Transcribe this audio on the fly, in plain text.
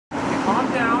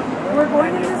We're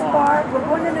going in this bar. We're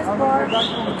going in this bar.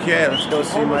 Okay, let's go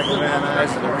see Michael Van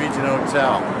Nuys at the Regent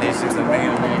Hotel, Hastings and Maine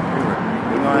and Vancouver.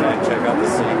 Come on in and check out the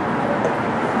scene.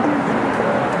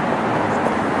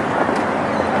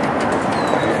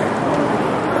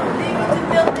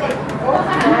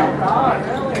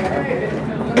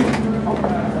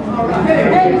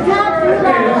 Hey, it's not too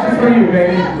loud. For you,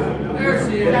 baby. There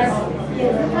she is.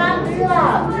 It's not too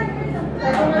loud.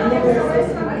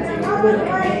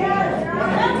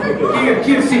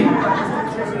 Keep a seat. All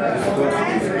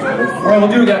right,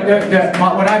 we'll do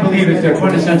what I believe is the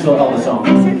quintessential Elvis song.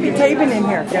 There should be taping in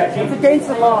here. It's against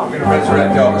the law. We're going to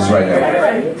resurrect Elvis right now.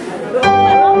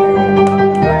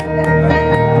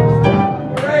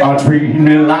 Treat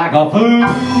me like a fool,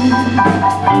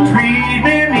 treat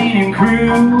me mean and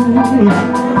cruel,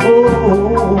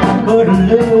 oh, but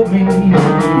love me.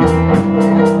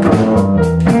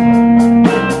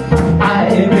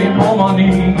 I've been on my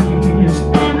knees,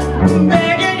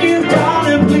 begging you,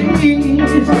 darling,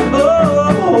 please,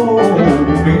 oh,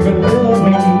 baby, love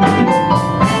me.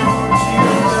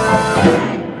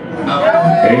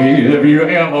 Hey, if you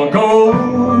ever go,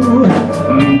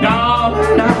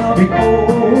 darling, I'll be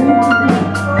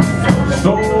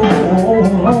so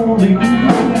lonely.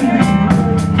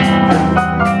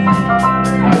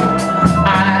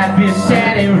 I'd be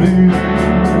sad and blue,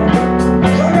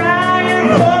 crying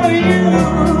for you.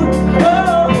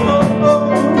 Oh,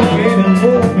 baby,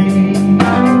 love me.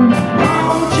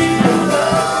 Won't you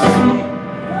love me?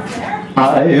 I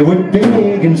would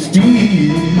beg and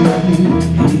steal.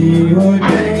 He would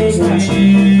beg and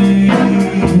steal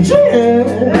just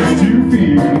to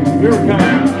feel.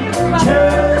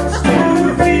 Just to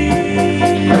feel.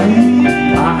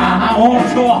 I want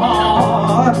your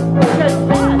heart.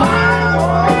 I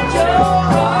want your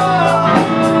heart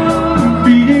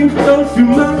beating close to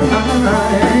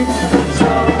mine. So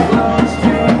close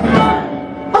to mine.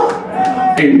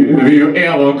 If you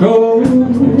ever go,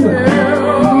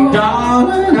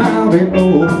 darling, I'll be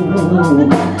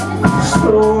old.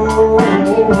 Slowly.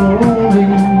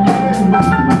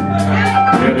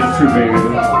 Yeah, that's true, baby.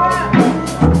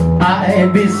 I'd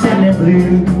be sending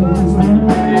blue,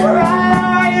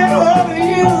 crying over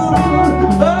you.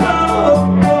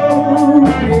 Oh,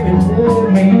 baby, love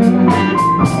me.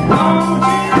 Won't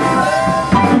you?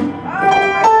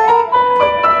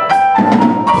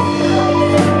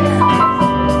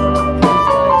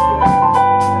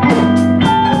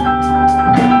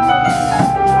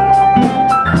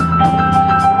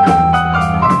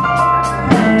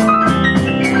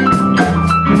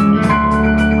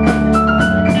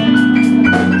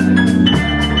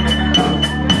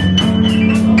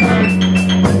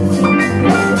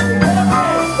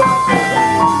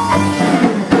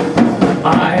 I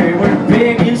would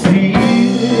beg and steal.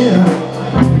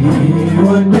 He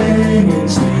would beg and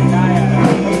steal.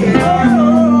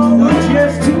 Oh,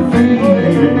 just to feel.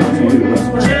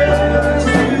 Just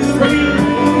to feel.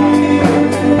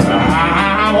 I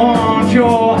want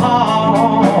your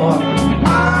heart. I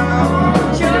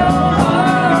want your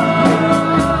heart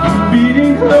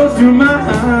beating close to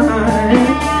mine.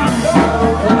 So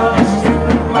close to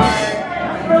mine.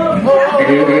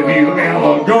 If you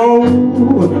ever go,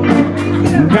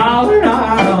 darling,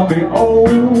 I'll be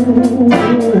old,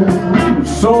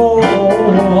 so